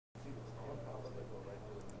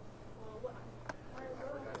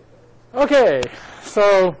Okay,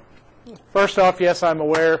 so first off, yes, I'm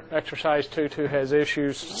aware exercise 2.2 has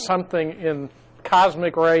issues. Something in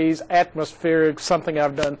cosmic rays, atmospheric, something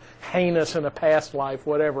I've done heinous in a past life,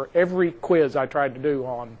 whatever. Every quiz I tried to do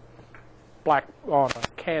on a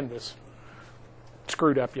canvas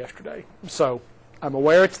screwed up yesterday. So I'm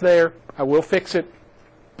aware it's there. I will fix it.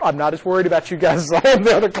 I'm not as worried about you guys as I am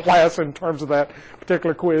the other class in terms of that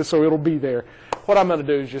particular quiz, so it'll be there. What I'm going to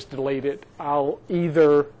do is just delete it. I'll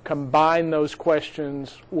either combine those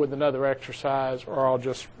questions with another exercise, or I'll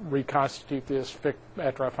just reconstitute this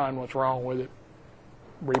after I find what's wrong with it,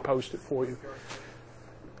 repost it for you.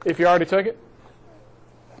 If you already took it,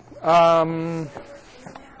 I'll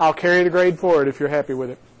carry the grade for it if you're happy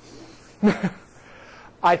with it.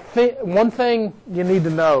 I think one thing you need to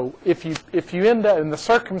know, if you end up in the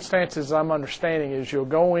circumstances I'm understanding is you'll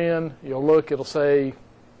go in, you'll look, it'll say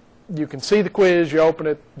you can see the quiz, you open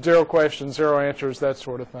it, 0 questions, 0 answers, that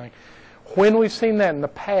sort of thing. When we've seen that in the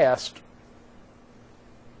past,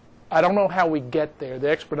 I don't know how we get there. The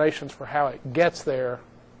explanations for how it gets there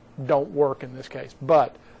don't work in this case.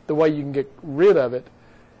 But the way you can get rid of it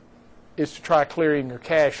is to try clearing your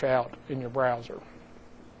cache out in your browser.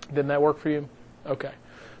 Didn't that work for you? Okay.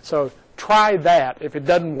 So try that. If it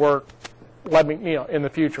doesn't work, let me, in the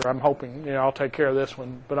future, I'm hoping, I'll take care of this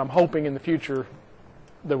one, but I'm hoping in the future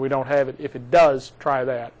that we don't have it. If it does, try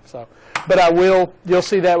that. So, but you'll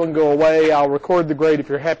see that one go away. I'll record the grade if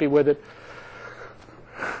you're happy with it.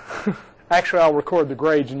 Actually, I'll record the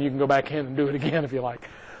grades and you can go back in and do it again if you like.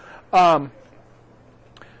 So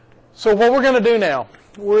what we're going to do now,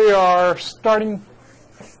 we are starting.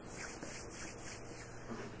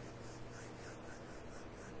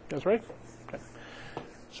 That's right? Okay.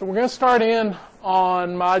 So we're going to start in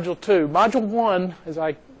on Module 2. Module 1, as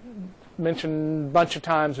I mentioned a bunch of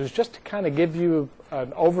times, is just to kind of give you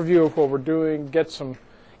an overview of what we're doing, get some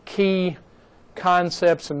key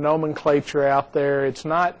concepts and nomenclature out there. It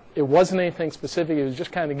wasn't anything specific. It was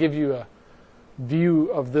just kind of give you a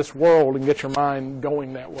view of this world and get your mind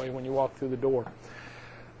going that way when you walk through the door.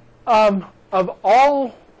 Of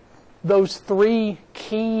all those 3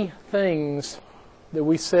 key things that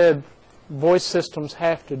we said voice systems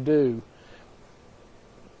have to do,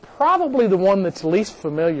 probably the one that's least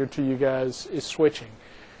familiar to you guys is switching.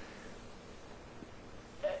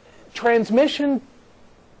 Transmission,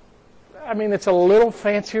 I mean, it's a little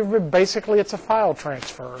fancier, but basically it's a file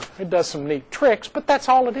transfer. It does some neat tricks, but that's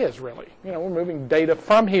all it is, really. We're moving data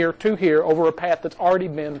from here to here over a path that's already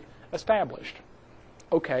been established.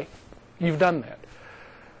 Okay, you've done that.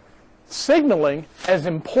 Signaling, as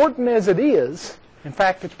important as it is, in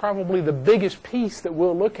fact, it's probably the biggest piece that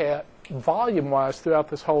we'll look at volume-wise throughout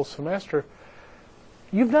this whole semester.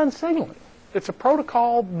 You've done signaling. It's a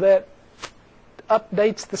protocol that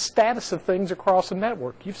updates the status of things across a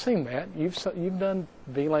network. You've seen that. You've done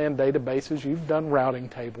VLAN databases. You've done routing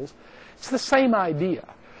tables. It's the same idea.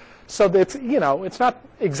 So that's, it's not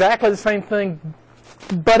exactly the same thing,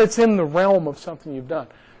 but it's in the realm of something you've done.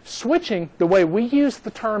 Switching, the way we use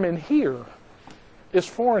the term in here, is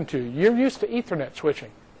foreign to you. You're used to Ethernet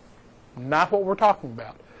switching. Not what we're talking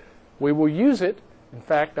about. We will use it. In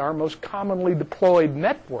fact, our most commonly deployed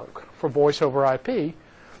network for voice over IP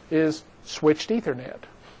is switched Ethernet.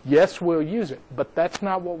 Yes, we'll use it, but that's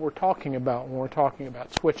not what we're talking about when we're talking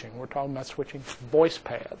about switching. We're talking about switching voice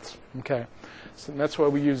paths. Okay, so that's why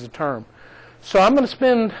we use the term. So I'm going to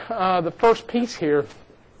spend the first piece here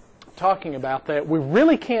talking about that. We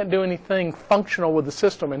really can't do anything functional with the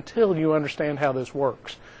system until you understand how this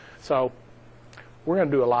works. So we're going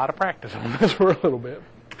to do a lot of practice on this for a little bit.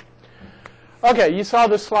 Okay, you saw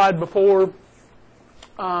this slide before.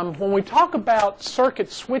 When we talk about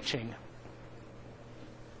circuit switching,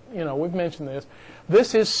 we've mentioned this.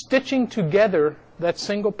 This is stitching together that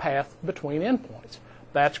single path between endpoints.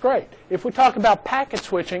 That's great. If we talk about packet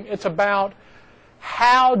switching, it's about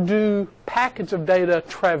how do packets of data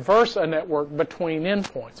traverse a network between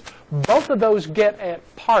endpoints. Both of those get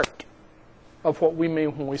at part of what we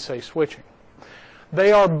mean when we say switching.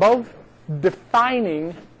 They are both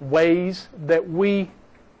defining ways that we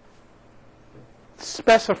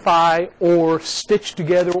specify or stitch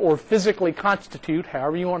together or physically constitute,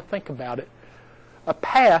 however you want to think about it, a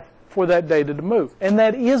path for that data to move. And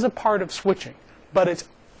that is a part of switching, but it's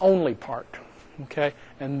only part. Okay?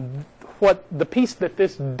 And what the piece that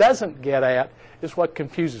this doesn't get at is what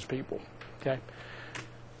confuses people. Okay?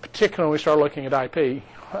 Particularly when we start looking at IP,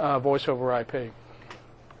 voice over IP.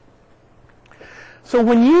 So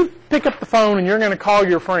when you pick up the phone and you're going to call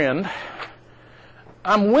your friend,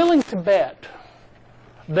 I'm willing to bet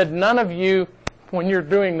that none of you, when you're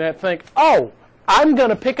doing that, think, oh, I'm going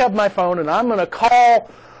to pick up my phone and I'm going to call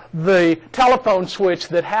the telephone switch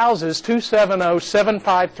that houses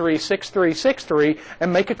 270-753-6363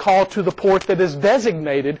 and make a call to the port that is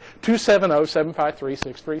designated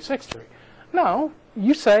 270-753-6363. No,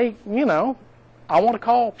 you say, you know, I want to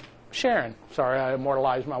call Sharon. Sorry, I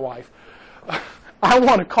immortalized my wife. I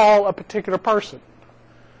want to call a particular person.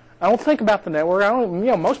 I don't think about the network.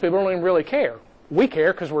 Most people don't even really care. We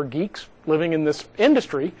care because we're geeks living in this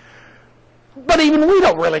industry, but even we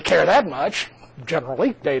don't really care that much,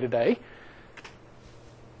 generally, day to day.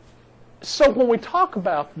 So when we talk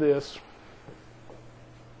about this,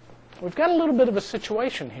 we've got a little bit of a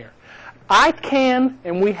situation here. I can,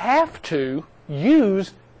 and we have to,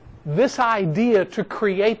 use this idea to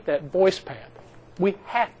create that voice path. We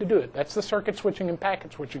have to do it. That's the circuit switching and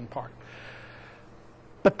packet switching part.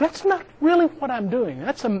 But that's not really what I'm doing.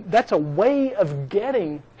 That's a way of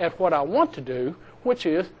getting at what I want to do, which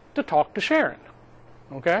is to talk to Sharon.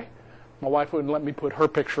 Okay? My wife wouldn't let me put her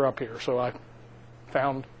picture up here, so I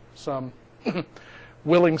found some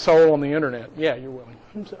willing soul on the internet. Yeah, you're willing.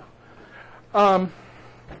 So,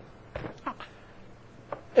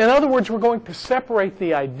 in other words, we're going to separate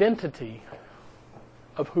the identity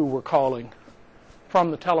of who we're calling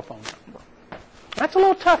from the telephone number. That's a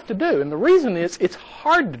little tough to do, and the reason is it's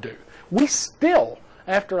hard to do. We still,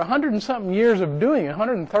 after 100-something years of doing it,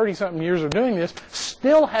 130-something years of doing this,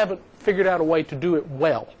 still haven't figured out a way to do it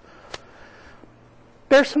well.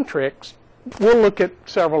 There's some tricks. We'll look at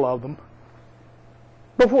several of them.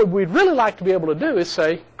 But what we'd really like to be able to do is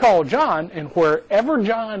say, call John, and wherever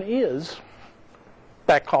John is,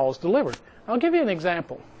 that call is delivered. I'll give you an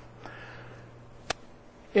example.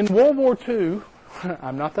 In World War II,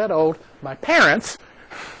 I'm not that old, my parents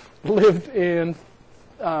lived in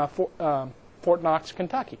Fort Knox,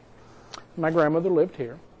 Kentucky. My grandmother lived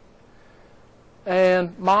here.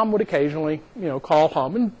 And Mom would occasionally, call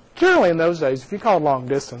home. And generally in those days, if you called long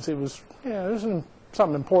distance, it was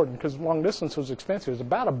something important because long distance was expensive. It was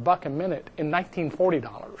about $1 a minute in 1940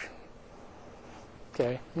 dollars.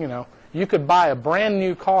 Okay, you could buy a brand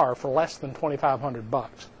new car for less than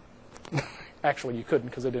 $2,500. Actually, you couldn't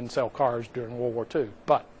because they didn't sell cars during World War II.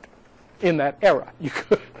 But in that era, you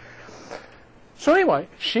could. So anyway,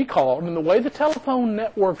 she called, and the way the telephone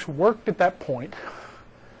networks worked at that point,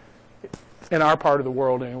 in our part of the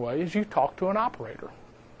world anyway, is you talk to an operator.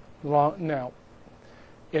 Now,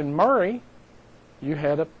 in Murray, you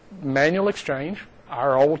had a manual exchange.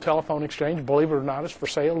 Our old telephone exchange, believe it or not, is for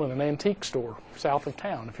sale in an antique store south of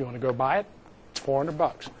town. If you want to go buy it, it's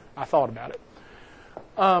 $400. I thought about it.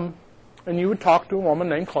 And you would talk to a woman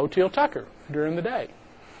named Clotilde Tucker during the day.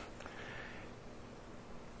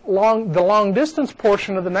 The long-distance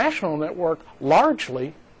portion of the national network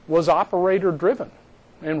largely was operator-driven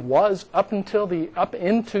and was up into the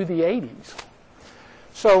 80s.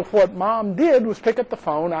 So what Mom did was pick up the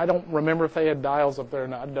phone. I don't remember if they had dials up there or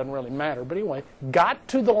not. It doesn't really matter. But anyway, got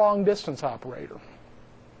to the long-distance operator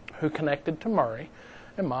who connected to Murray,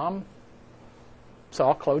 and Mom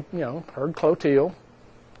saw heard Clotilde,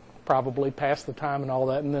 probably passed the time and all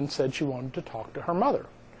that, and then said she wanted to talk to her mother.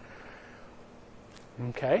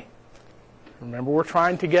 Okay? Remember, we're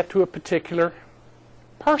trying to get to a particular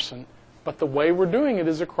person, but the way we're doing it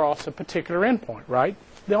is across a particular endpoint, right?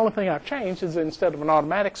 The only thing I've changed is that instead of an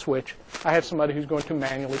automatic switch, I have somebody who's going to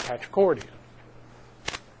manually patch a cord in.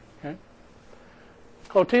 Okay?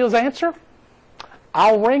 Clotilde's answer?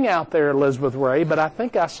 I'll ring out there, Elizabeth Ray, but I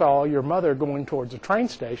think I saw your mother going towards a train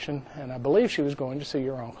station, and I believe she was going to see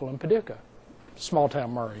your uncle in Paducah. Small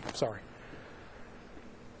town Murray, sorry.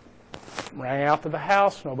 Rang out to the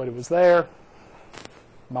house, nobody was there.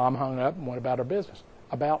 Mom hung up and went about her business.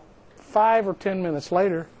 About 5 or 10 minutes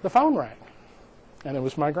later, the phone rang, and it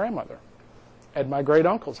was my grandmother at my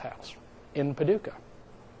great-uncle's house in Paducah.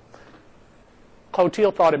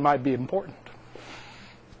 Clotilde thought it might be important.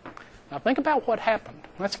 Now think about what happened.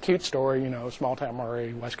 That's a cute story, small town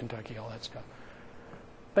Murray, West Kentucky, all that stuff.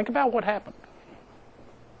 Think about what happened.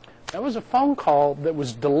 That was a phone call that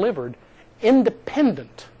was delivered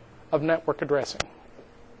independent of network addressing.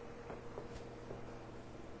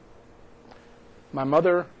 My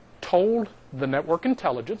mother told the network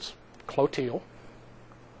intelligence, Clotilde.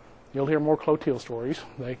 You'll hear more Clotilde stories.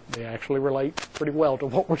 They actually relate pretty well to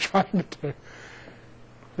what we're trying to do.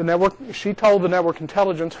 She told the network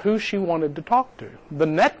intelligence who she wanted to talk to. The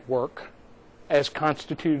network, as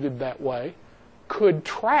constituted that way, could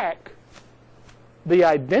track the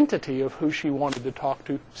identity of who she wanted to talk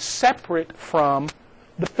to separate from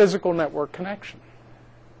the physical network connection.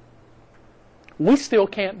 We still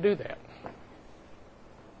can't do that.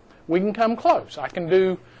 We can come close. I can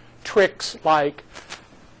do tricks like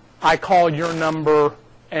I call your number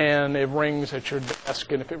and it rings at your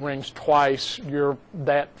desk, and if it rings twice,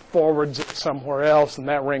 that forwards it somewhere else, and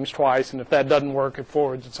that rings twice, and if that doesn't work, it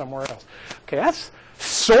forwards it somewhere else. Okay, that's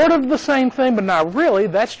sort of the same thing, but not really.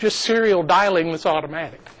 That's just serial dialing that's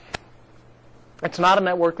automatic. It's not a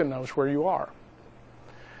network that knows where you are.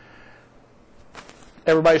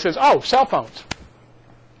 Everybody says, oh, cell phones.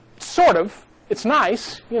 Sort of. It's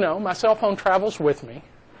nice. You know, my cell phone travels with me.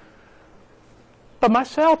 But my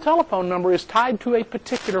cell telephone number is tied to a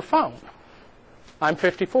particular phone. I'm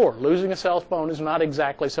 54. Losing a cell phone is not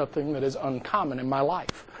exactly something that is uncommon in my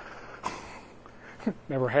life.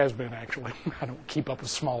 Never has been, actually. I don't keep up with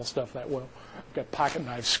small stuff that well. I've got pocket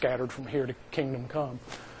knives scattered from here to kingdom come.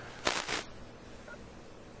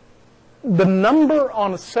 The number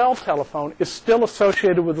on a cell telephone is still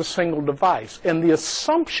associated with a single device. And the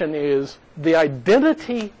assumption is the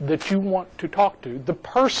identity that you want to talk to, the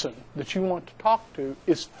person that you want to talk to,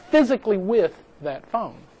 is physically with that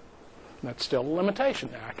phone. That's still a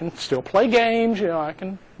limitation. Now, I can still play games. You know, I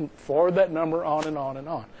can forward that number on and on and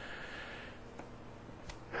on.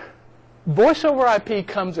 Voice over IP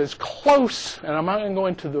comes as close, and I'm not going to go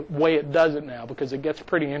into the way it does it now because it gets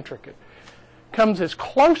pretty intricate, comes as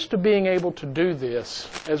close to being able to do this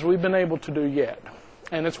as we've been able to do yet.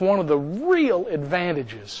 And it's one of the real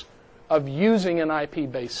advantages of using an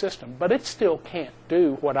IP-based system, but it still can't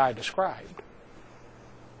do what I described.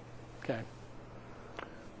 Okay.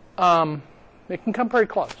 It can come pretty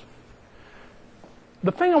close.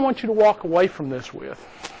 The thing I want you to walk away from this with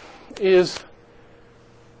is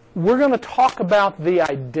we're going to talk about the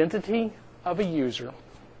identity of a user,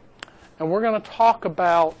 and we're going to talk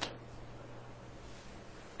about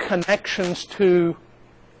connections to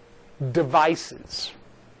devices,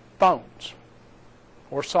 phones,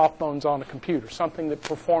 or soft phones on a computer, something that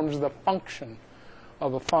performs the function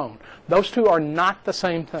of a phone. Those two are not the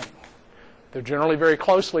same thing. They're generally very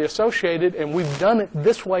closely associated, and we've done it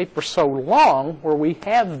this way for so long where we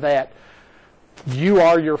have that you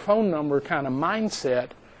are your phone number kind of mindset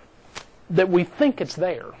that we think it's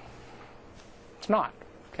there. It's not.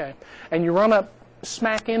 Okay? And you run up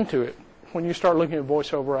smack into it when you start looking at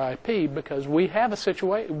voice over IP, because we have a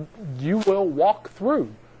situation, you will walk through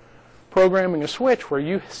programming a switch where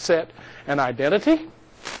you set an identity,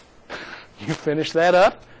 you finish that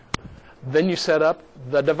up, then you set up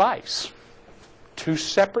the device. Two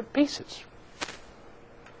separate pieces.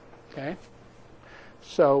 Okay?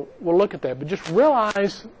 So we'll look at that, but just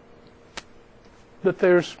realize that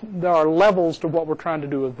there are levels to what we're trying to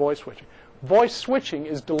do with voice switching. Voice switching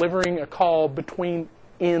is delivering a call between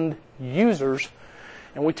end users,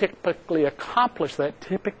 and we typically accomplish that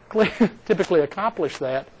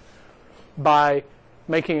by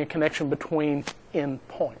making a connection between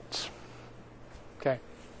endpoints. Okay,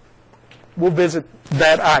 we'll visit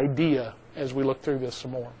that idea as we look through this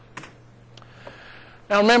some more.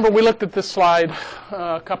 Now remember, we looked at this slide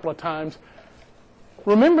a couple of times.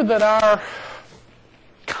 Remember that our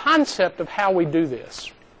concept of how we do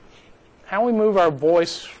this, how we move our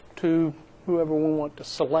voice to whoever we want to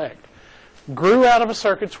select, grew out of a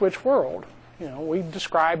circuit switch world. You know, we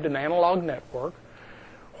described an analog network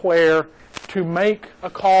where to make a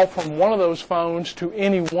call from one of those phones to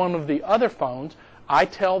any one of the other phones, I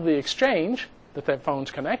tell the exchange that that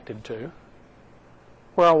phone's connected to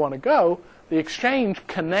where I want to go. The exchange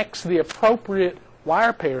connects the appropriate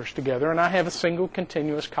wire pairs together, and I have a single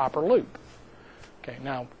continuous copper loop. Okay,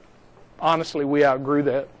 now, honestly, we outgrew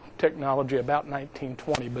that technology about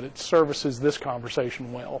 1920, but it services this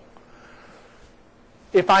conversation well.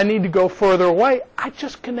 If I need to go further away, I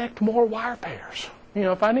just connect more wire pairs. You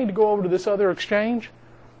know, if I need to go over to this other exchange,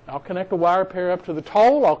 I'll connect a wire pair up to the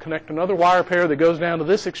toll, I'll connect another wire pair that goes down to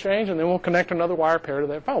this exchange, and then we'll connect another wire pair to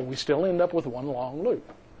that phone. We still end up with one long loop.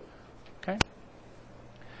 Okay?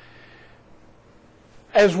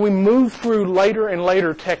 As we move through later and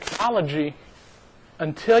later technology,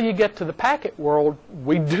 until you get to the packet world,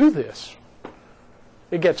 we do this.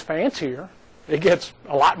 It gets fancier. It gets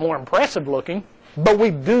a lot more impressive looking, but we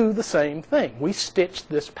do the same thing. We stitch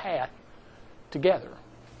this path together.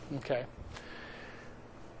 Okay.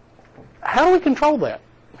 How do we control that?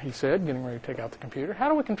 He said, getting ready to take out the computer. How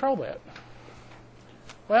do we control that?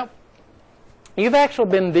 Well, you've actually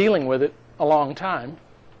been dealing with it a long time,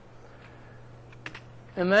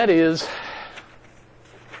 and that is,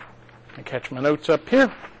 I catch my notes up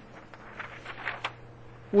here.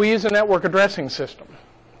 We use a network addressing system.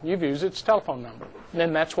 You've used its telephone number.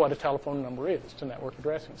 And that's what a telephone number is. It's a network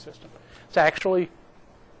addressing system. It's actually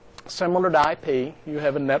similar to IP. You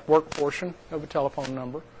have a network portion of a telephone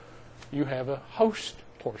number. You have a host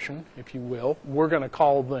portion, if you will. We're going to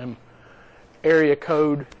call them area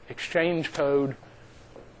code, exchange code,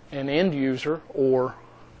 an end user or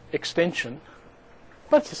extension,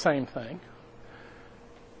 but it's the same thing.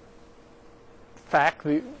 In fact,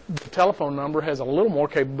 the telephone number has a little more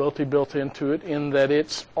capability built into it in that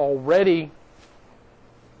it's already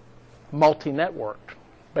multi-networked.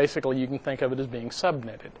 Basically, you can think of it as being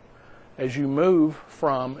subnetted. As you move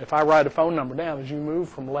from, if I write a phone number down, as you move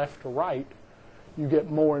from left to right, you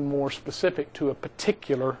get more and more specific to a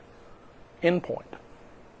particular endpoint.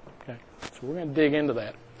 Okay, so we're going to dig into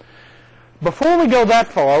that. Before we go that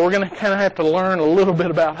far, we're going to kind of have to learn a little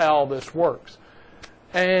bit about how all this works.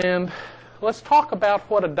 And let's talk about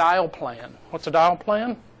what a dial plan. What's a dial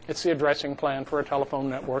plan? It's the addressing plan for a telephone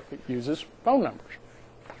network that uses phone numbers.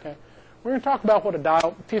 Okay, we're going to talk about what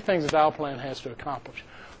a few things a dial plan has to accomplish.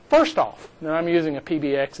 First off, now I'm using a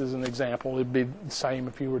PBX as an example. It'd be the same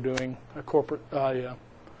if you were doing a corporate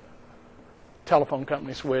telephone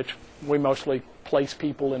company switch. We mostly place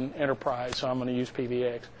people in enterprise, so I'm going to use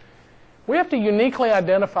PBX. We have to uniquely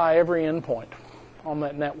identify every endpoint on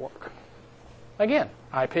that network. Again,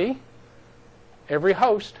 IP. Every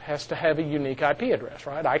host has to have a unique IP address,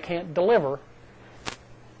 right? I can't deliver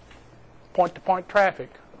point-to-point traffic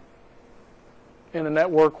in a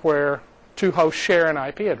network where two hosts share an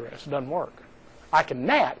IP address. It doesn't work. I can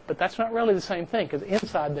NAT, but that's not really the same thing because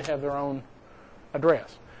inside they have their own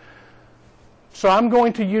address. So I'm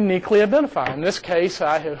going to uniquely identify. In this case,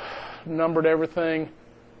 I have numbered everything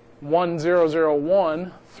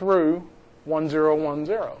 1001 through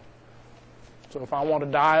 1010. So if I want to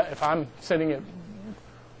dial, if I'm sitting at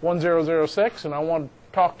 1006 and I want to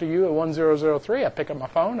talk to you at 1003, I pick up my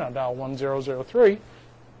phone, I dial 1003.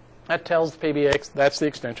 That tells the PBX that's the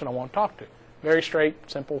extension I want to talk to. Very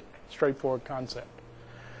simple, straightforward concept.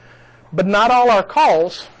 But not all our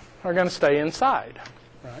calls are going to stay inside,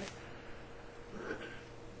 right?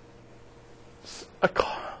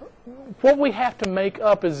 What we have to make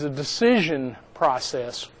up is a decision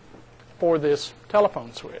process for this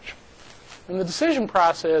telephone switch. And the decision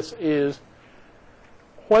process is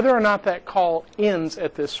whether or not that call ends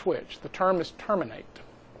at this switch. The term is terminate.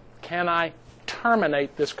 Can I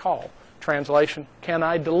terminate this call? Translation, can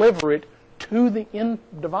I deliver it to the end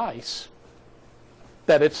device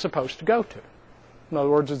that it's supposed to go to? In other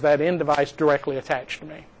words, is that end device directly attached to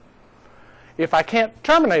me? If I can't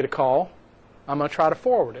terminate a call, I'm going to try to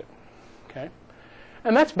forward it. Okay?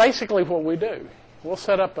 And that's basically what we do. We'll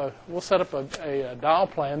set up a dial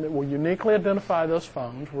plan that will uniquely identify those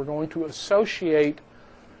phones. We're going to associate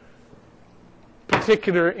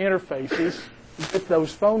particular interfaces with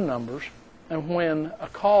those phone numbers. And when a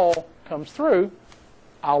call comes through,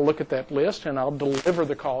 I'll look at that list and I'll deliver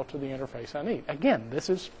the call to the interface I need. Again, this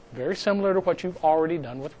is very similar to what you've already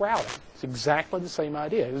done with routing. It's exactly the same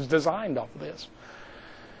idea. It was designed off of this.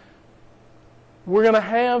 We're going to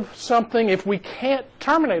have something, if we can't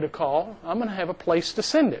terminate a call, I'm going to have a place to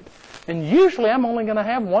send it. And usually I'm only going to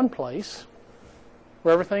have one place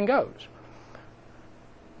where everything goes.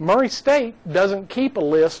 Murray State doesn't keep a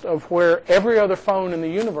list of where every other phone in the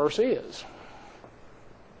universe is.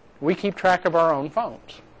 We keep track of our own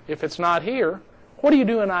phones. If it's not here, what do you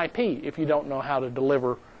do in IP if you don't know how to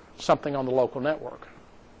deliver something on the local network?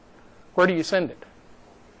 Where do you send it?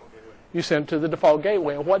 You send it to the default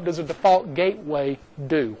gateway. And what does a default gateway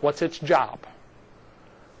do? What's its job?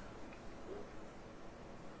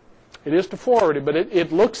 It is to forward it, but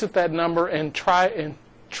it looks at that number and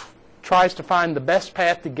tries to find the best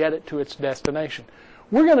path to get it to its destination.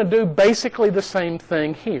 We're going to do basically the same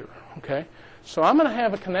thing here. Okay? So I'm going to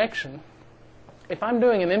have a connection. If I'm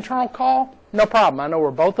doing an internal call, no problem. I know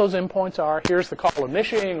where both those endpoints are. Here's the call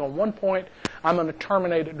initiating on one point. I'm going to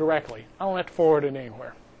terminate it directly. I don't have to forward it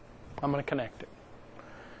anywhere. I'm going to connect it.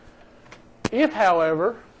 If,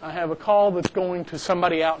 however, I have a call that's going to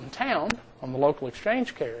somebody out in town on the local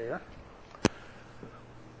exchange carrier,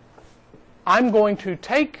 I'm going to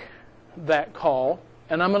take that call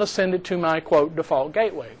and I'm going to send it to my, quote, default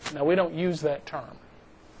gateway. Now, we don't use that term.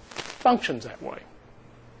 It functions that way.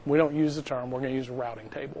 We don't use the term. We're going to use a routing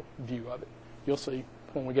table view of it. You'll see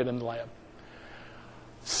when we get in the lab.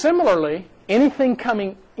 Similarly, anything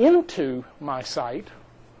coming into my site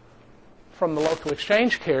from the local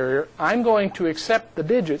exchange carrier, I'm going to accept the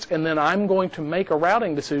digits, and then I'm going to make a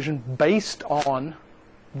routing decision based on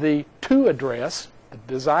the to address, the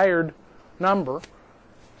desired number.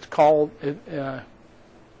 It's called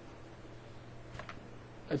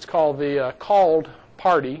the called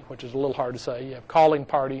party, which is a little hard to say. You have calling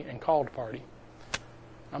party and called party.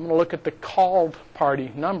 I'm going to look at the called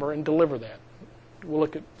party number and deliver that. We'll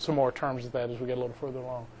look at some more terms of that as we get a little further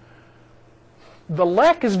along. The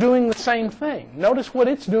LEC is doing the same thing. Notice what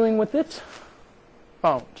it's doing with its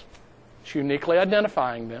phones. It's uniquely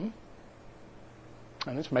identifying them,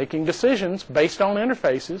 and it's making decisions based on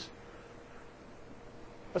interfaces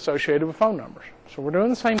associated with phone numbers. So we're doing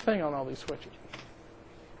the same thing on all these switches.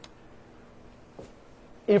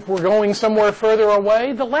 If we're going somewhere further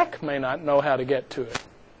away, the LEC may not know how to get to it.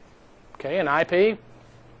 Okay, an IP,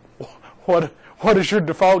 what does your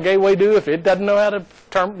default gateway do if it doesn't know how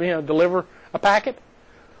to deliver a packet?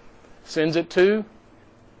 Sends it to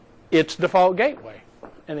its default gateway.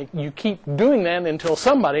 And you keep doing that until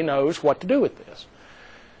somebody knows what to do with this.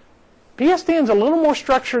 PSTN is a little more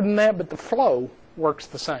structured than that, but the flow works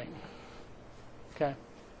the same. Okay.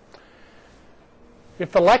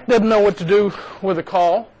 If the LEC doesn't know what to do with a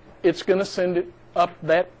call, it's going to send it up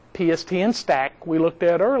that PSTN stack we looked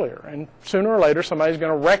at earlier. And sooner or later, somebody's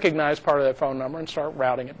going to recognize part of that phone number and start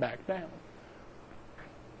routing it back down.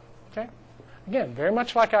 Okay? Again, very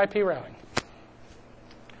much like IP routing.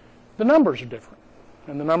 The numbers are different.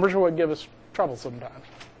 And the numbers are what give us trouble sometimes.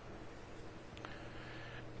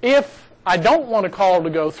 If I don't want a call to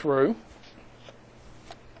go through,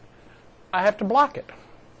 I have to block it.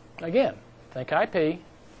 Again, think IP.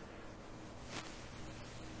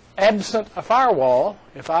 Absent a firewall,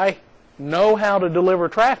 if I know how to deliver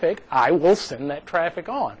traffic, I will send that traffic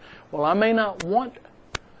on. Well, I may not want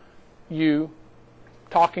you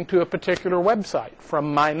talking to a particular website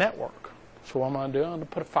from my network. So what I'm going to do, I'm going to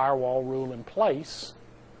put a firewall rule in place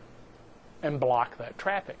and block that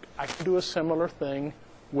traffic. I can do a similar thing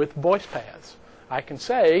with voice paths. I can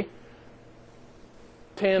say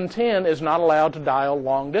 1010 is not allowed to dial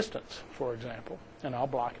long distance, for example, and I'll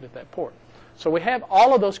block it at that port. So we have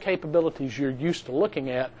all of those capabilities you're used to looking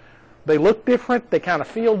at. They look different, they kind of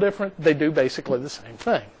feel different, they do basically the same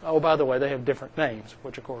thing. Oh, by the way, they have different names,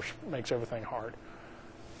 which of course makes everything hard.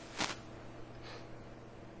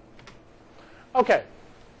 Okay.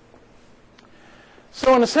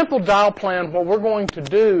 So in a simple dial plan, what we're going to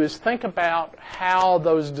do is think about how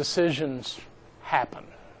those decisions happen.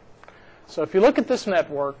 So if you look at this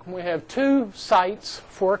network, we have two sites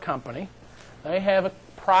for a company. They have a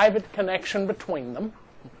private connection between them,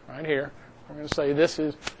 right here. We're going to say this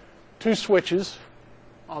is two switches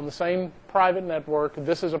on the same private network.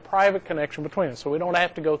 This is a private connection between them. So we don't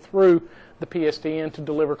have to go through the PSTN to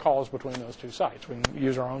deliver calls between those two sites. We can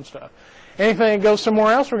use our own stuff. Anything that goes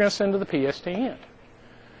somewhere else, we're going to send to the PSTN.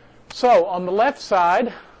 So on the left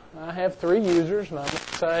side, I have three users, and I'm going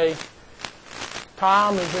to say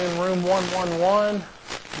Tom is in room 111.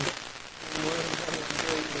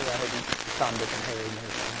 Tom, Dick, and Harry in here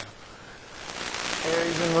somehow.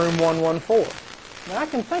 Harry's in room 114. Now I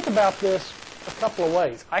can think about this a couple of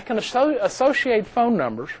ways. I can associate phone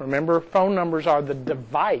numbers. Remember, phone numbers are the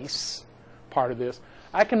device part of this.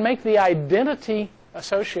 I can make the identity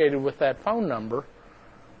associated with that phone number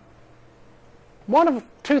one of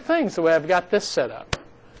two things the way I've got this set up.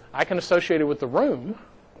 I can associate it with the room,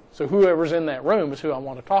 so whoever's in that room is who I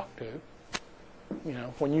want to talk to. You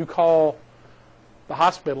know, when you call the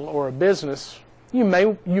hospital or a business, you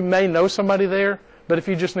may know somebody there, but if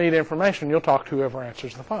you just need information, you'll talk to whoever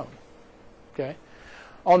answers the phone. Okay?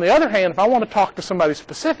 On the other hand, if I want to talk to somebody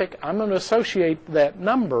specific, I'm going to associate that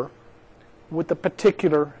number with a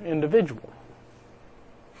particular individual.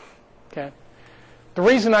 Okay? The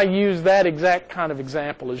reason I use that exact kind of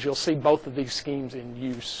example is you'll see both of these schemes in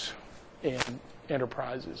use in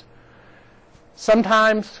enterprises.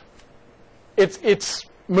 Sometimes it's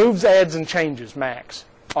moves, adds, and changes, MACs,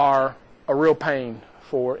 are a real pain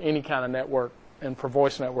for any kind of network, and for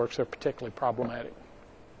voice networks they're particularly problematic.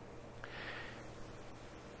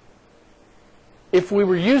 If we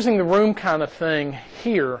were using the room kind of thing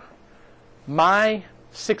here, my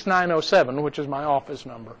 6907, which is my office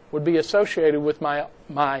number, would be associated with my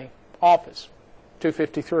office,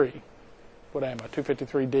 253. What am I,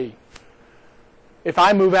 253D? If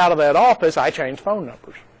I move out of that office, I change phone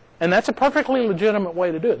numbers. And that's a perfectly legitimate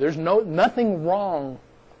way to do it. There's nothing wrong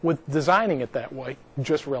with designing it that way.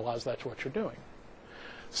 Just realize that's what you're doing.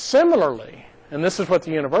 Similarly, and this is what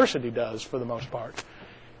the university does for the most part,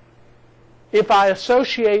 if I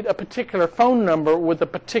associate a particular phone number with a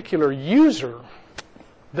particular user,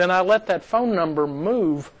 then I let that phone number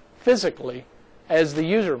move physically as the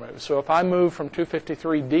user moves. So if I move from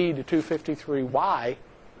 253D to 253Y,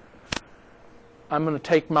 I'm going to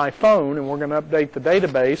take my phone and we're going to update the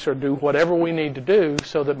database or do whatever we need to do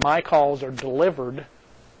so that my calls are delivered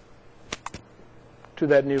to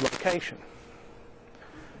that new location.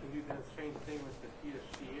 You do that same thing with the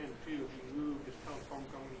PSTN too. If you move this telephone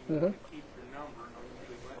company, you keep your number.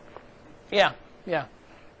 Yeah, yeah.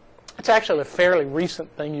 It's actually a fairly recent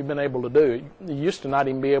thing you've been able to do. You used to not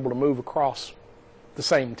even be able to move across the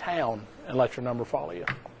same town and let your number follow you.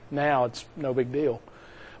 Now it's no big deal.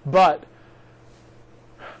 But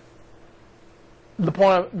the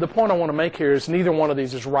point I want to make here is neither one of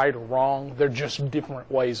these is right or wrong. They're just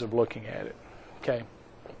different ways of looking at it. Okay.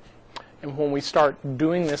 And when we start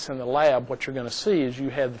doing this in the lab, what you're going to see is you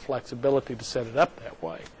have the flexibility to set it up that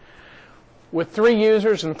way. With 3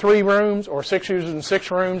 users in 3 rooms, or 6 users in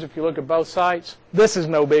 6 rooms, if you look at both sites, this is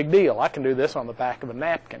no big deal. I can do this on the back of a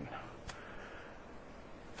napkin.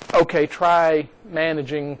 Okay, try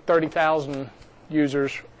managing 30,000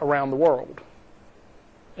 users around the world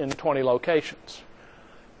in 20 locations.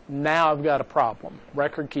 Now I've got a problem.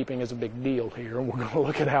 Record keeping is a big deal here, and we're going to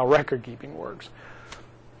look at how record keeping works.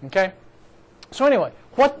 Okay? So anyway,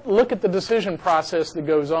 look at the decision process that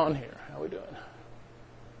goes on here. How are we doing?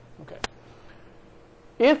 Okay.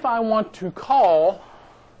 If I want to call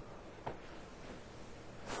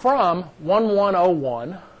from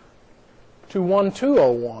 1101 to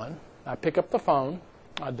 1201, I pick up the phone,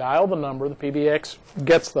 I dial the number, the PBX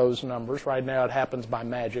gets those numbers. Right now it happens by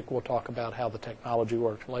magic. We'll talk about how the technology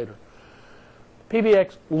works later.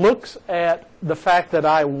 PBX looks at the fact that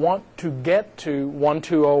I want to get to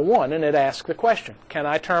 1201, and it asks the question, can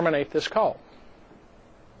I terminate this call?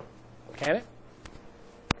 Can it?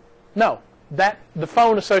 No. The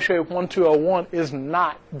phone associated with 1201 is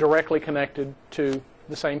not directly connected to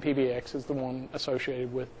the same PBX as the one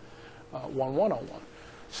associated with 1101.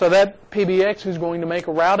 So that PBX is going to make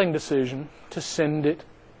a routing decision to send it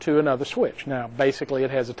to another switch. Now, basically,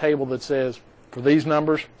 it has a table that says, for these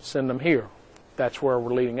numbers, send them here. That's where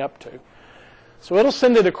we're leading up to. So it'll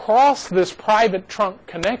send it across this private trunk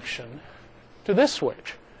connection to this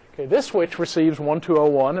switch. Okay, this switch receives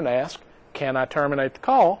 1201 and asks, can I terminate the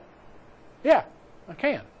call? Yeah, I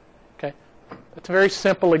can. Okay, that's a very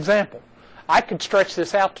simple example. I could stretch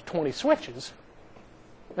this out to 20 switches,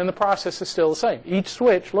 and the process is still the same. Each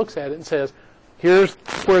switch looks at it and says, here's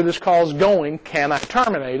where this call is going. Can I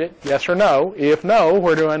terminate it? Yes or no? If no,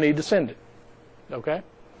 where do I need to send it? Okay?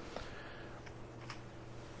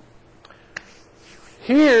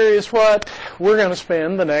 Here is what we're going to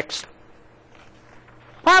spend the next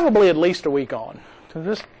probably at least a week on. So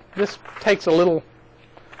this takes a little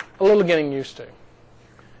getting used to.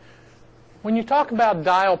 When you talk about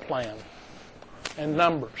dial plan and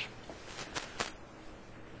numbers,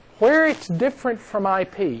 where it's different from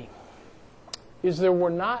IP is that we're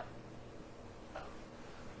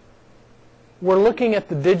looking at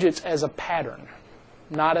the digits as a pattern,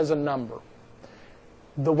 not as a number.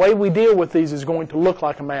 The way we deal with these is going to look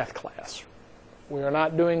like a math class. We are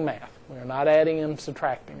not doing math. We are not adding and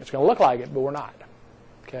subtracting. It's going to look like it, but we're not.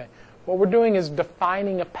 Okay? What we're doing is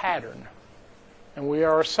defining a and we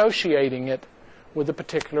are associating it with a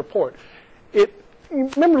particular port.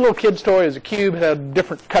 Remember a little kid's toy as a cube? It had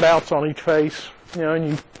different cutouts on each face, and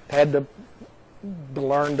you had to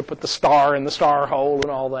learn to put the star in the star hole and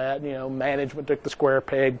all that. Management took the square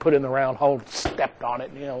peg, put it in the round hole, stepped on it,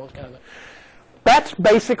 That's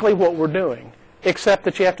basically what we're doing, except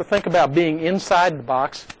that you have to think about being inside the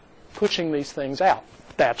box, pushing these things out.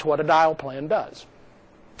 That's what a dial plan does.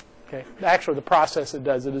 Okay? Actually, the process that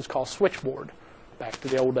does it is called switchboard, back to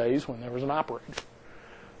the old days when there was an operator.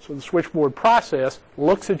 So the switchboard process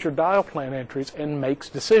looks at your dial plan entries and makes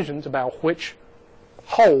decisions about which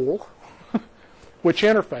hole, which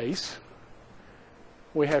interface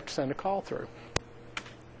we have to send a call through.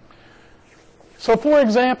 So for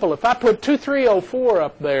example, if I put 2304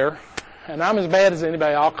 up there, and I'm as bad as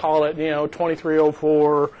anybody, I'll call it,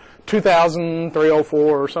 2304,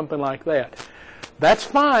 2304, or something like that. That's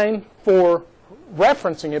fine for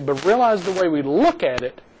referencing it, but realize the way we look at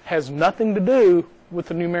it has nothing to do with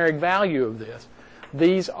the numeric value of this.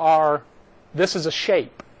 This is a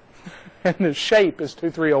shape, and the shape is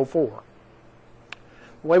 2304.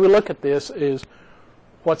 The way we look at this is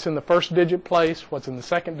what's in the first digit place, what's in the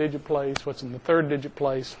second digit place, what's in the third digit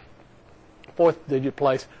place, fourth digit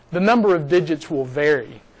place. The number of digits will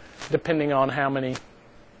vary depending on how many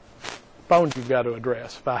phones you've got to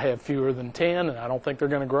address. If I have fewer than 10 and I don't think they're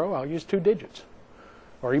going to grow, I'll use 2 digits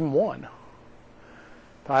or even 1.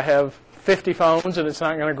 If I have 50 phones and it's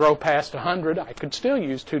not going to grow past 100, I could still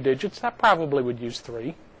use 2 digits. I probably would use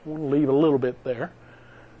 3. We'll leave a little bit there.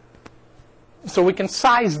 So we can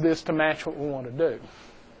size this to match what we want to do.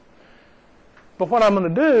 But what I'm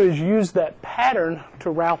going to do is use that pattern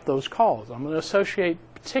to route those calls. I'm going to associate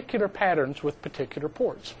particular patterns with particular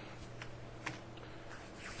ports.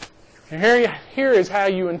 And here is how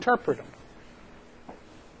you interpret them.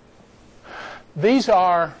 These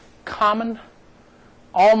are common.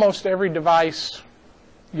 Almost every device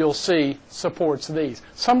you'll see supports these.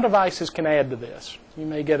 Some devices can add to this. You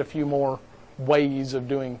may get a few more ways of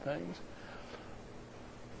doing things.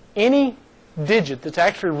 any digit that's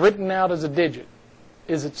actually written out as a digit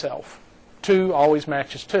is itself. 2 always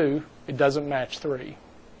matches 2. It doesn't match 3.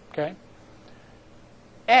 Okay?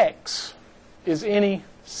 X is any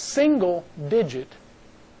single digit,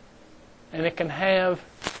 and it can have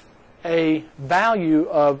a value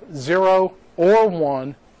of 0 or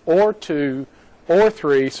 1 or 2 or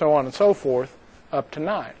 3, so on and so forth, up to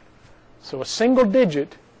 9. So a single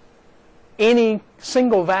digit, any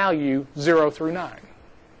single value, 0 through 9.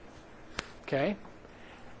 Okay?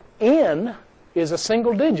 N is a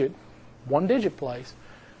single digit, one digit place,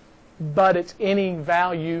 but it's any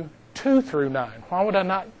value 2 through 9. Why would I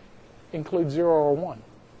not include 0 or 1?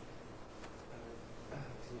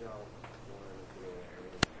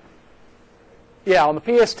 Yeah, on the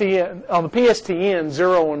PSTN,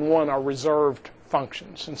 0 and 1 are reserved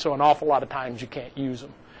functions, and so an awful lot of times you can't use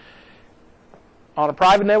them. On a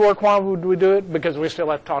private network, why would we do it? Because we still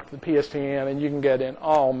have to talk to the PSTN, and you can get in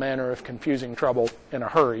all manner of confusing trouble in a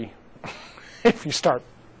hurry if you start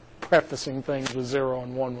prefacing things with 0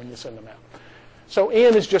 and 1 when you send them out. So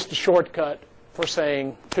N is just a shortcut for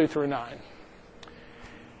saying 2 through 9.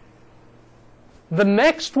 The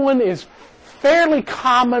next one is fairly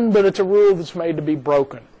common, but it's a rule that's made to be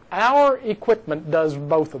broken. Our equipment does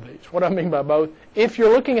both of these. What do I mean by both? If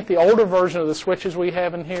you're looking at the older version of the switches we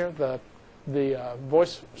have in here, the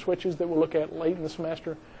voice switches that we'll look at late in the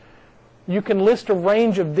semester, you can list a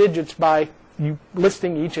range of digits by you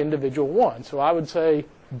listing each individual one. So I would say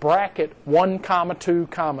bracket 1, 2,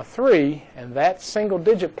 3, and that single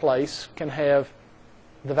digit place can have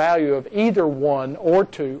the value of either 1 or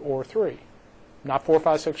 2 or 3. Not 4,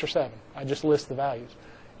 5, 6, or 7. I just list the values.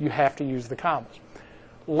 You have to use the commas.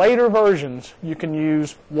 Later versions, you can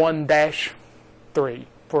use 1-3,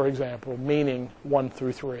 for example, meaning 1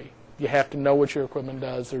 through 3. You have to know what your equipment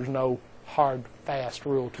does. There's no hard, fast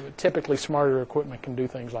rule to it. Typically, smarter equipment can do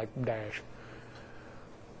things like dash.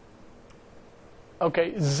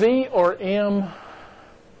 Okay, Z or M,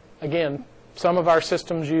 again, some of our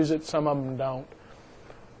systems use it, some of them don't,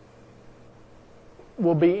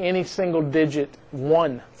 will be any single digit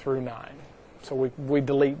 1 through 9. So we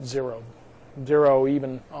delete 0. 0,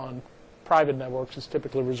 even on private networks, is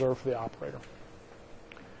typically reserved for the operator.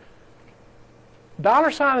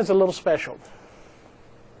 $ is a little special.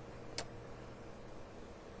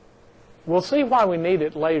 We'll see why we need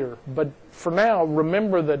it later, but for now,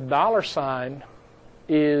 remember that $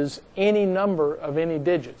 is any number of any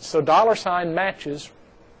digits. So $ matches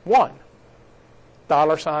 1.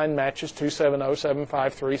 $ matches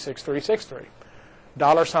 270-753-6363.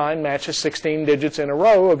 $ matches 16 digits in a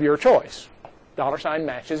row of your choice. $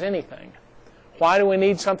 matches anything. Why do we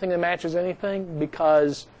need something that matches anything?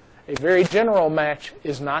 Because a very general match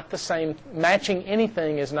is not the same. Matching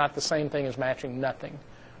anything is not the same thing as matching nothing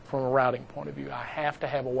from a routing point of view. I have to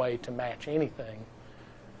have a way to match anything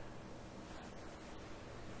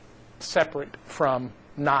separate from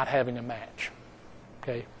not having a match.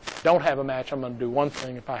 Okay, don't have a match, I'm going to do one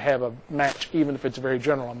thing. If I have a match, even if it's very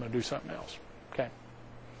general, I'm going to do something else. Okay.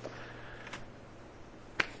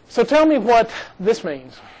 So tell me what this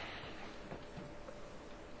means.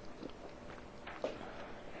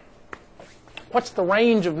 What's the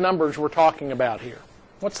range of numbers we're talking about here?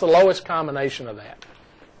 What's the lowest combination of that?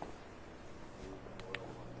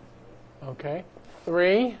 Okay,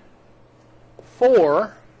 3,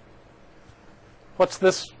 4. What's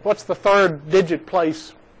the third digit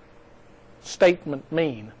place statement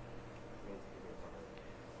mean?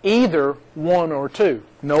 Either 1 or 2.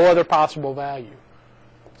 No other possible value.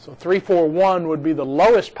 So 341 would be the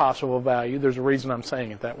lowest possible value. There's a reason I'm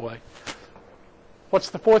saying it that way.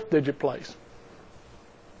 What's the fourth digit place?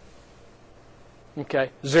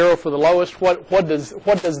 Okay, 0 for the lowest. What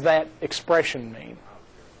does that expression mean?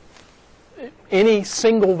 Any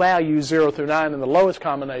single value 0 through 9 in the lowest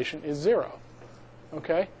combination is 0.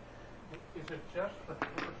 Okay? Is it just the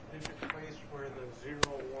first digit place where the 0,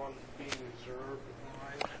 1 being reserved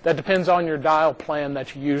lies? That depends on your dial plan.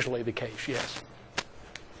 That's usually the case, yes.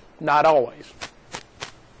 Not always.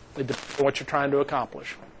 It depends on what you're trying to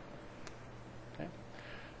accomplish. Okay?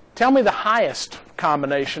 Tell me the highest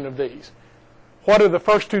combination of these. What are the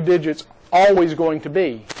first two digits always going to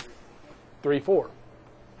be? 3, 4.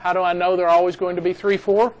 How do I know they're always going to be 3,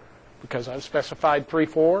 4? Because I've specified 3,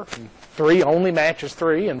 4. And 3 only matches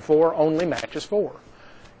 3, and 4 only matches 4.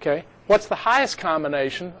 Okay? What's the highest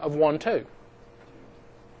combination of 1, 2?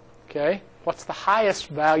 Okay? What's the highest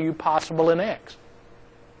value possible in X?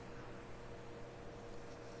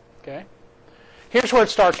 Okay? Here's where it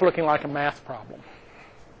starts looking like a math problem.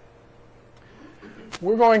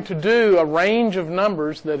 We're going to do a range of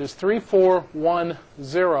numbers that is 3, 4, 1,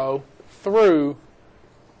 0 through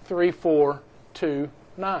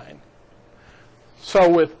 3429. So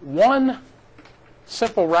with one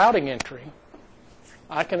simple routing entry,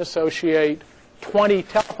 I can associate 20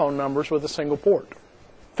 telephone numbers with a single port,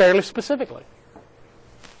 fairly specifically.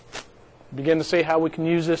 Begin to see how we can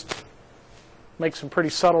use this to make some pretty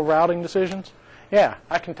subtle routing decisions? Yeah,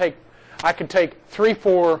 I can take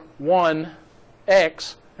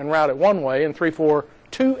 341X and route it one way, and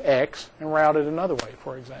 342X and route it another way,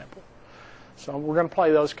 for example. So we're going to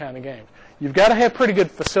play those kind of games. You've got to have pretty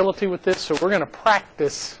good facility with this, so we're going to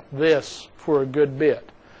practice this for a good bit.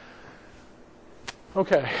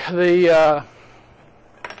 Okay,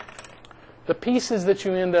 the pieces that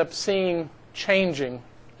you end up seeing changing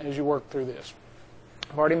as you work through this.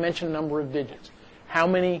 I've already mentioned number of digits. How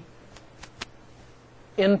many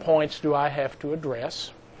endpoints do I have to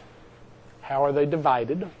address? How are they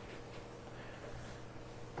divided?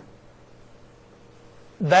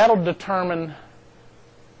 That'll determine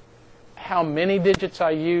how many digits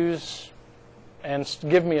I use and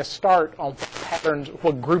give me a start on patterns,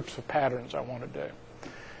 what groups of patterns I want to do.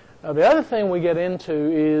 Now, the other thing we get into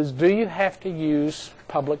is, do you have to use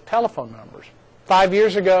public telephone numbers? 5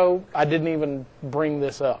 years ago, I didn't even bring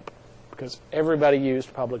this up because everybody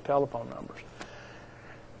used public telephone numbers.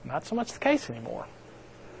 Not so much the case anymore.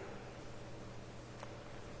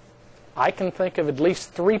 I can think of at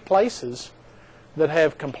least 3 places that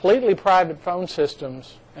have completely private phone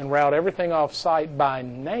systems and route everything off-site by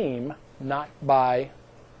name, not by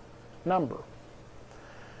number.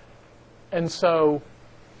 And so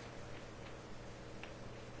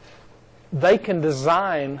they can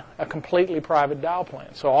design a completely private dial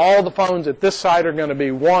plan. So all the phones at this site are going to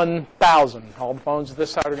be 1,000. All the phones at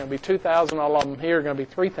this site are going to be 2,000. All of them here are going to be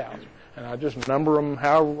 3,000. And I just number them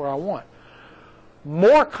however I want.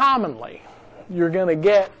 More commonly, you're going to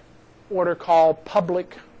get what are called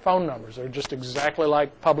public phone numbers. They're just exactly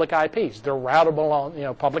like public IPs. They're routable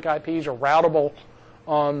on, public IPs are routable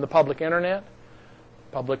on the public internet.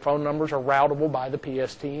 Public phone numbers are routable by the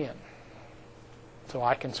PSTN. So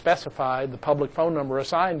I can specify the public phone number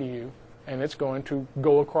assigned to you, and it's going to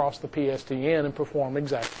go across the PSTN and perform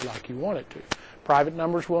exactly like you want it to. Private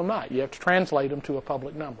numbers will not. You have to translate them to a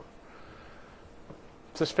public number.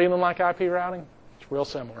 Is this feeling like IP routing? It's real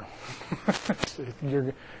similar.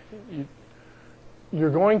 You're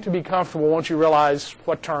going to be comfortable once you realize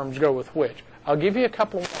what terms go with which. I'll give you a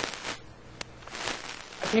couple more.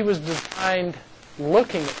 IP was designed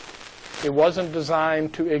looking at it. It wasn't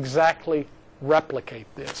designed to exactly replicate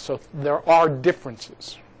this. So there are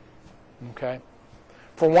differences. Okay?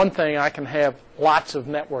 For one thing, I can have lots of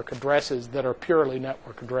network addresses that are purely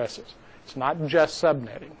network addresses. It's not just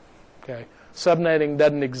subnetting. Okay? Subnetting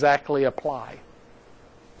doesn't exactly apply.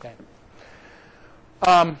 Okay?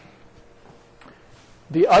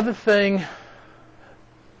 The other thing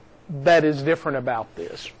that is different about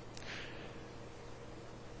this,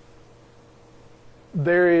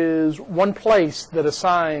 there is one place that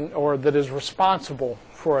is responsible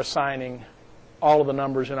for assigning all of the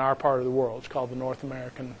numbers in our part of the world. It's called the North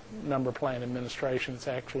American Number Plan Administration. It's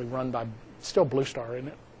actually run by, still Blue Star, isn't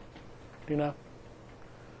it? Do you know?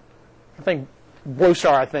 I think Blue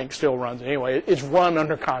Star, still runs it. Anyway, it's run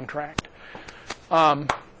under contract.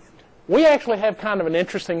 We actually have kind of an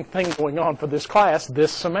interesting thing going on for this class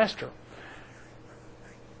this semester.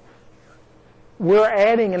 We're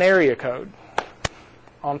adding an area code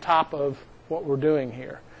on top of what we're doing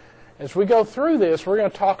here. As we go through this, we're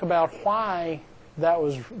going to talk about why that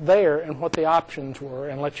was there and what the options were,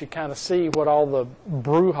 and let you kind of see what all the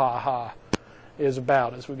brouhaha is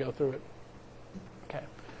about as we go through it. Okay.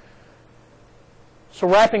 So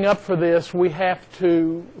wrapping up for this, we have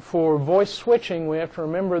to, for voice switching, we have to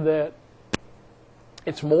remember that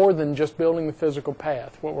it's more than just building the physical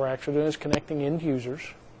path. What we're actually doing is connecting end users.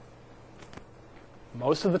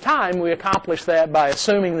 Most of the time, we accomplish that by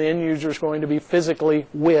assuming the end user is going to be physically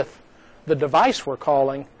with the device we're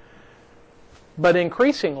calling. But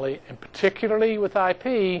increasingly, and particularly with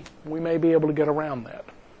IP, we may be able to get around that.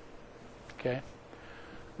 Okay.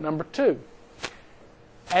 Number 2,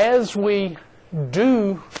 as we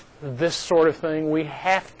do this sort of thing, we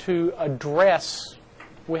have to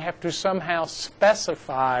somehow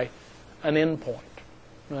specify an endpoint.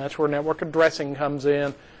 And that's where network addressing comes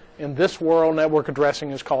in. In this world, network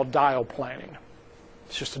addressing is called dial planning.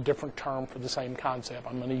 It's just a different term for the same concept.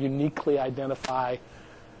 I'm going to uniquely identify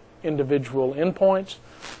individual endpoints.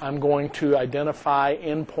 I'm going to identify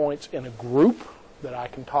endpoints in a group that I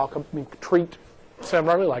can treat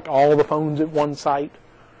similarly, like all the phones at one site.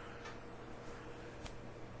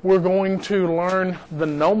 We're going to learn the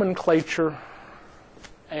nomenclature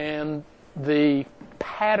and the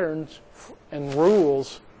patterns and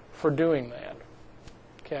rules for doing that.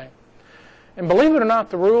 Okay. And believe it or not,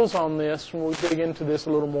 the rules on this, and we'll dig into this a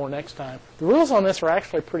little more next time, the rules on this are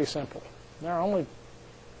actually pretty simple. They're only,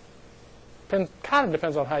 kind of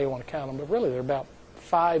depends on how you want to count them, but really they're about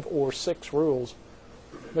 5 or 6 rules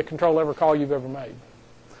that control every call you've ever made.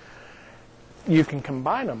 You can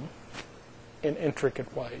combine them in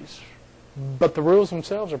intricate ways, but the rules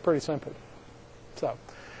themselves are pretty simple. So,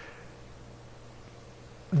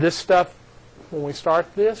 this stuff, when we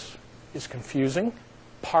start this, is confusing.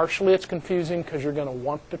 Partially it's confusing because you're going to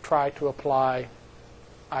want to try to apply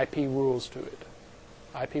IP rules to it.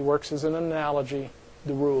 IP works as an analogy.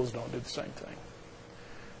 The rules don't do the same thing.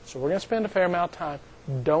 So we're going to spend a fair amount of time.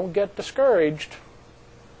 Don't get discouraged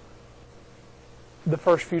the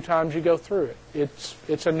first few times you go through it.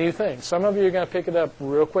 It's a new thing. Some of you are going to pick it up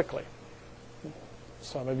real quickly.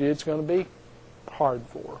 Some of you it's going to be hard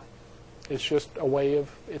for. It's just a way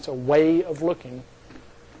of looking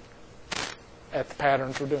at the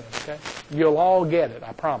patterns we're doing, okay? You'll all get it,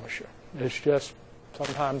 I promise you. It's just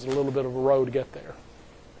sometimes a little bit of a road to get there.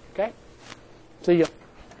 Okay? See ya.